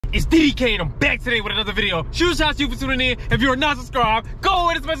It's DDK and I'm back today with another video. Huge shout out to you for tuning in. If you're not subscribed, go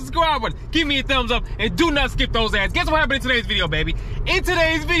ahead and smash the subscribe button. Give me a thumbs up and do not skip those ads. Guess what happened in today's video, baby? In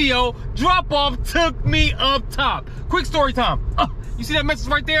today's video, Drop-Off took me up top. Quick story time. You see that message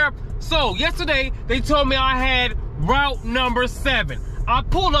right there? So yesterday, they told me I had route number 7. I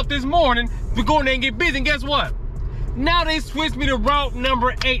pulled up this morning to go in there and get busy, and guess what? Now they switched me to route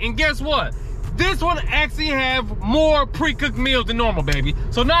number 8, and guess what? This one actually have more pre-cooked meals than normal, baby.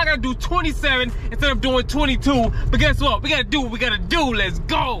 So now I gotta do 27 instead of doing 22. But guess what? We gotta do what we gotta do. Let's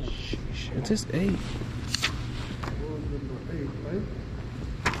go. It's just 8.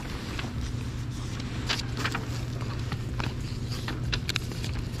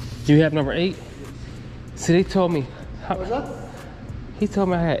 You have number 8? See, they told me. What was that? He told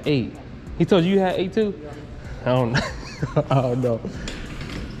me I had 8. He told you had 8 too? Yeah. I don't know. I don't know.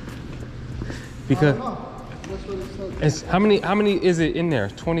 Because that's what it said. it's how many is it in there?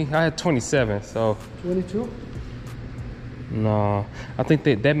 20. I had 27. So 22. no, I think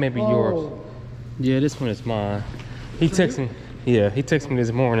that may be yours. Yeah, this one is mine. He texted me. Yeah, he texted me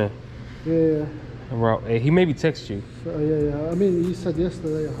this morning. Yeah. About 8. He maybe text you. So, yeah. I mean, you said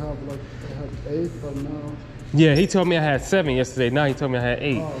yesterday I had 8, but now. Yeah, he told me I had 7 yesterday. Now he told me I had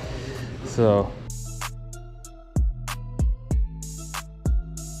 8. Oh, okay. So.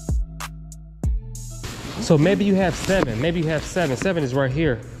 So maybe you have 7. Maybe you have 7. 7 is right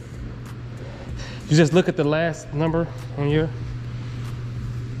here. You just look at the last number on your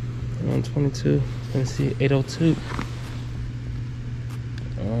 122. Let me see, 802.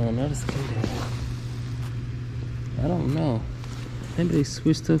 Not as good. I don't know. Maybe they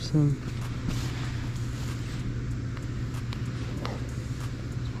switched up some.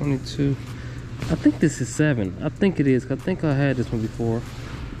 22. I think this is 7. I think it is. I think I had this one before.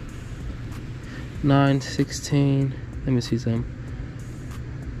 9, 16. Let me see some.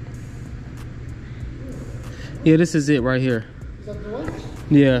 Yeah, this is it right here. Is that the one?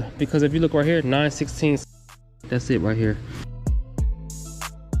 Yeah, because if you look right here, 9, 16. That's it right here.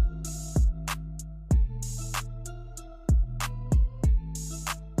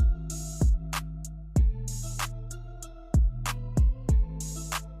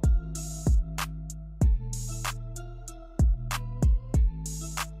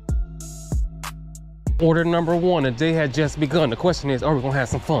 Order number 1, the day had just begun. The question is, are we gonna have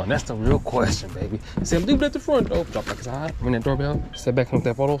some fun? That's the real question, baby. He said, leave it at the front door. Drop like it's hot. Ring that doorbell. Step back and look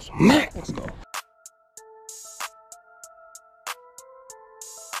at photos. Let's go.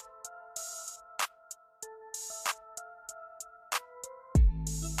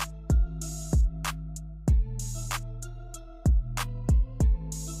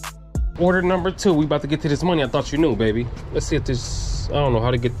 Order number 2. We about to get to this money. I thought you knew, baby. Let's see if this. I don't know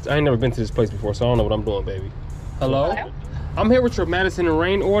how to get. I ain't never been to this place before, so I don't know what I'm doing, baby. Hello? I'm here with your Madison and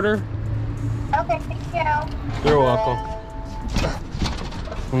Rain order. Okay, thank you. You're welcome.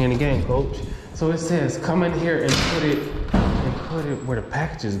 We in the game, coach. So it says, come in here and put it where the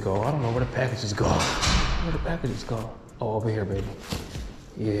packages go. I don't know where the packages go. Where the packages go? Oh, over here, baby.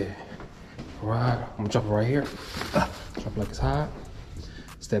 Yeah. Right. I'm gonna drop it right here. Drop it like it's hot.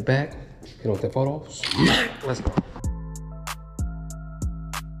 Step back. Hit on that photo. Let's go.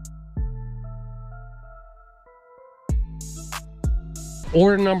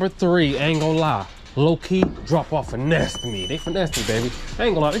 Order number 3, I ain't gonna lie. Low key, Drop-Off finessed me. They finessed me, baby. I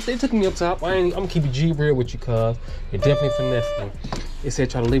ain't gonna lie, they took me up top. I'm gonna keep it G real with you, cuz. They definitely finessed me. It said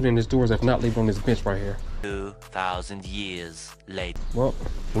try to leave it in this doors, if not, leave it on this bench right here. 2,000 years later. Well,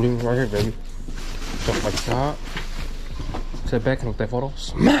 leave it right here, baby. Jump like that. Step back and look at that photo.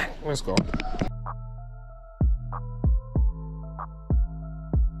 Smack! Let's go.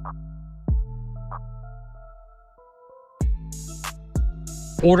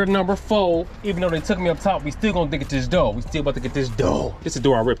 Order number 4, even though they took me up top, we still gonna get this dough. We still about to get this dough. This is the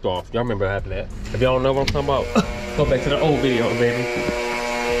door I ripped off. Y'all remember what happened to that? If y'all don't know what I'm talking about, go back to the old video, baby.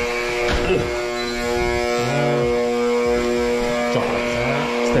 Drop like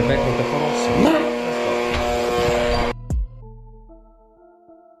that. Step back with the photo.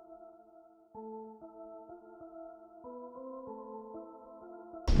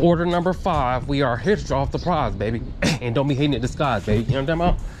 Order number 5, we are here to draw off the prize, baby. And don't be hating at the skies, baby. You know what I'm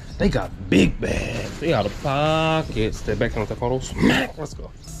talking about? They got big bags. They out of pockets. Step back on the photos. Let's go.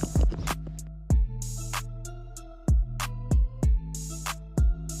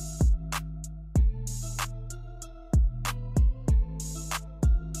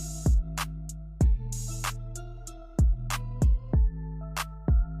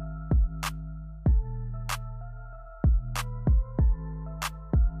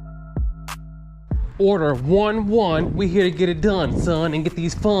 Order 1-1. We here to get it done, son, and get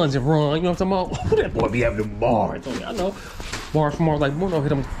these funds and run. You know what I'm talking about? That boy be having them bars. I know. Bars from more like Bruno. Hit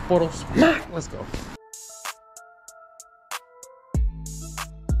them photos. Smack. Let's go.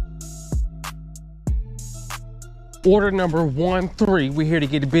 Order number 13. We're here to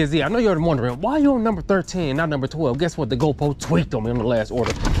get busy. I know you're wondering, why you on number 13, not number 12? Guess what? The GoPro tweaked on me on the last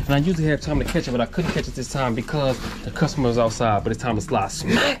order. And I usually have time to catch it, but I couldn't catch it this time because the customer was outside, but it's time to slide.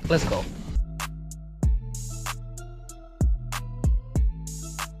 Smack! Let's go.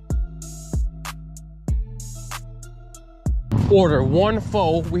 Order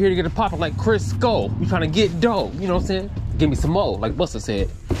 1-4. We're here to get it popping like Crisco. We trying to get dough. You know what I'm saying? Give me some more, like Buster said.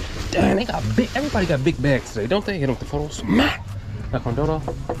 Damn, they got big, everybody got big bags today, don't they? Hit them with the photos. Smack! Knock on Dodo.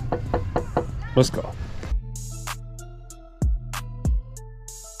 Let's go.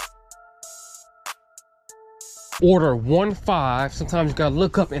 Order 1-5. Sometimes you gotta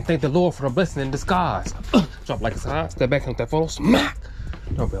look up and thank the Lord for the blessing in disguise. Drop like it's hot, step back, hit that photo. Smack!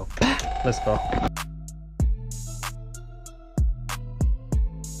 Doorbell. Let's go.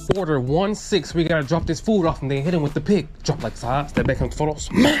 Order 1-6. We gotta drop this food off and then hit him with the pick. Drop like side, step back on the photo.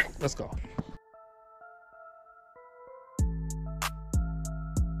 Smack! Let's go.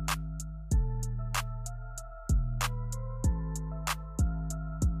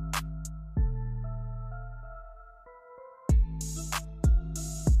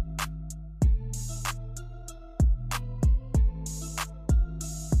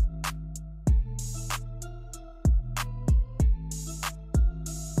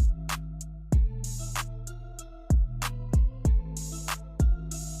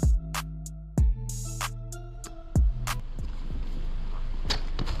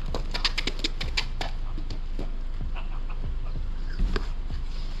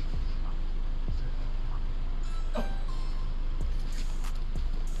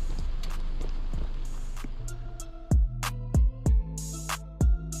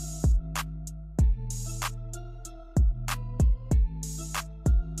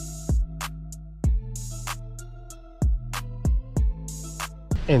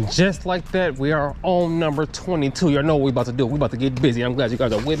 And just like that, we are on number 22. Y'all know what we about to do. We about to get busy. I'm glad you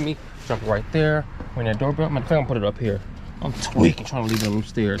guys are with me. Drop it right there. Ring that doorbell. I'm gonna put it up here. I'm tweaking, trying to leave it on the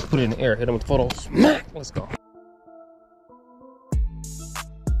stairs. Put it in the air, hit them with the photos. Smack! Let's go.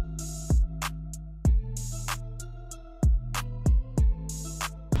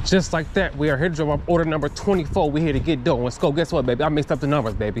 Just like that, we are here to drop off order number 24. We're here to get dough. Let's go. Guess what, baby? I mixed up the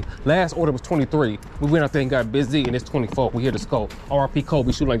numbers, baby. Last order was 23. We went out there and got busy, and it's 24. We here to scope. RP Code.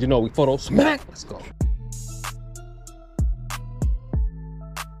 We shoot like you know. We photo. Smack. Let's go.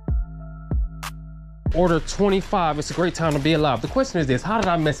 Order 25. It's a great time to be alive. The question is this: how did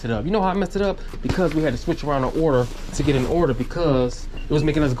I mess it up? You know how I messed it up? Because we had to switch around the order to get an order because it was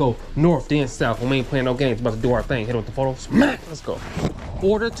making us go north then south when we ain't playing no games. About to do our thing. Hit it with the photo. Smack. Let's go.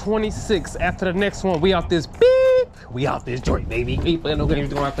 Order 26. After the next one, we out this beep. We out this joint, baby. We ain't playing no games,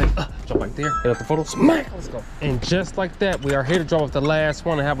 doing our thing. Jump right there. Hit up the photo. Smack. Let's go. And just like that, we are here to drop off the last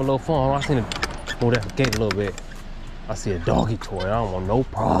one and have a little fun. I seen it move that gate a little bit. I see a doggy toy. I don't want no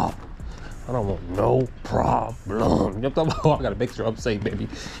problem. I don't want no problem. You know what I'm talking about? I gotta make sure I'm safe, baby. You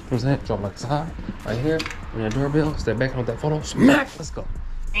know what I'm saying? Drop like side, right here. Ring that doorbell. Step back on that photo. Smack. Let's go.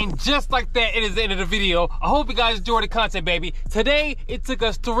 And just like that, it is the end of the video. I hope you guys enjoyed the content, baby. Today, it took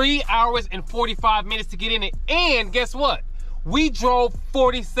us 3 hours and 45 minutes to get in it. And guess what? We drove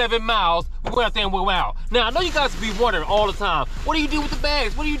 47 miles. We went out there and we went out. Now, I know you guys be wondering all the time, what do you do with the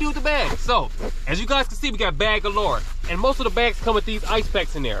bags? What do you do with the bags? So, as you guys can see, we got bag galore. And most of the bags come with these ice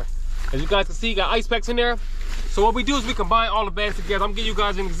packs in there. As you guys can see, you got ice packs in there. So what we do is we combine all the bags together. I'm gonna give you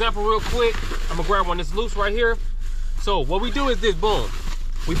guys an example real quick. I'm gonna grab one that's loose right here. So what we do is this, boom.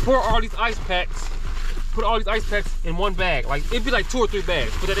 We pour all these ice packs, put all these ice packs in one bag. Like, it'd be like 2 or 3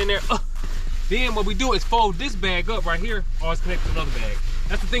 bags. Put that in there. Then what we do is fold this bag up right here, or it's connected to another bag.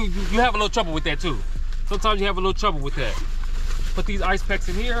 That's the thing, you have a little trouble with that too. Sometimes you have a little trouble with that. Put these ice packs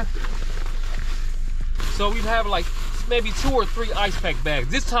in here. So we have like maybe 2 or 3 ice pack bags.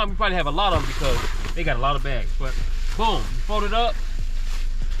 This time we probably have a lot of them because they got a lot of bags. But boom, you fold it up.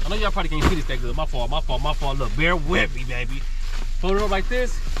 I know y'all probably can't see this that good. My fault. Look, bear with me, baby. Fold it up like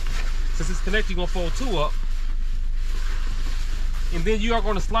this. Since it's connected, you're gonna fold 2 up. And then you are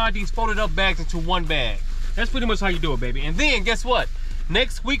gonna slide these folded up bags into one bag. That's pretty much how you do it, baby. And then guess what?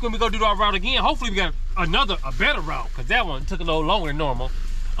 Next week when we go do our route again, hopefully we got a better route, because that one took a little longer than normal.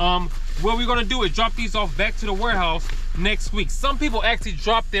 What we're gonna do is drop these off back to the warehouse next week. Some people actually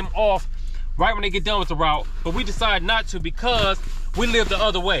drop them off right when they get done with the route, but we decided not to because we live the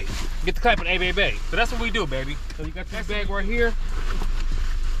other way. Get the clap at A. So that's what we do, baby. So you got this bag right here.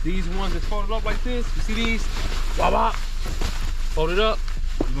 These ones that's folded up like this, you see these? Wop wop. Fold it up.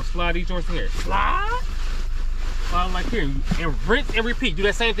 You're gonna slide these joints in here. Slide. Slide them like here. And rinse and repeat. Do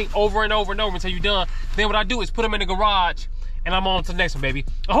that same thing over and over and over until you're done. Then what I do is put them in the garage and I'm on to the next one, baby.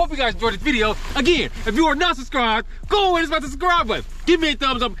 I hope you guys enjoyed this video. Again, if you are not subscribed, go ahead and smash the subscribe button. Give me a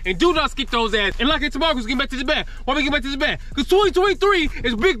thumbs up and do not skip those ads. And like it tomorrow, because we get back to the bag. Why we get back to the bag? Because 2023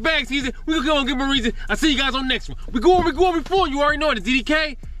 is big bag season. We're gonna go and give them a reason. I'll see you guys on the next one. We go on, we full. You already know it. It's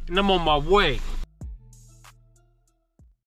DDK, and I'm on my way.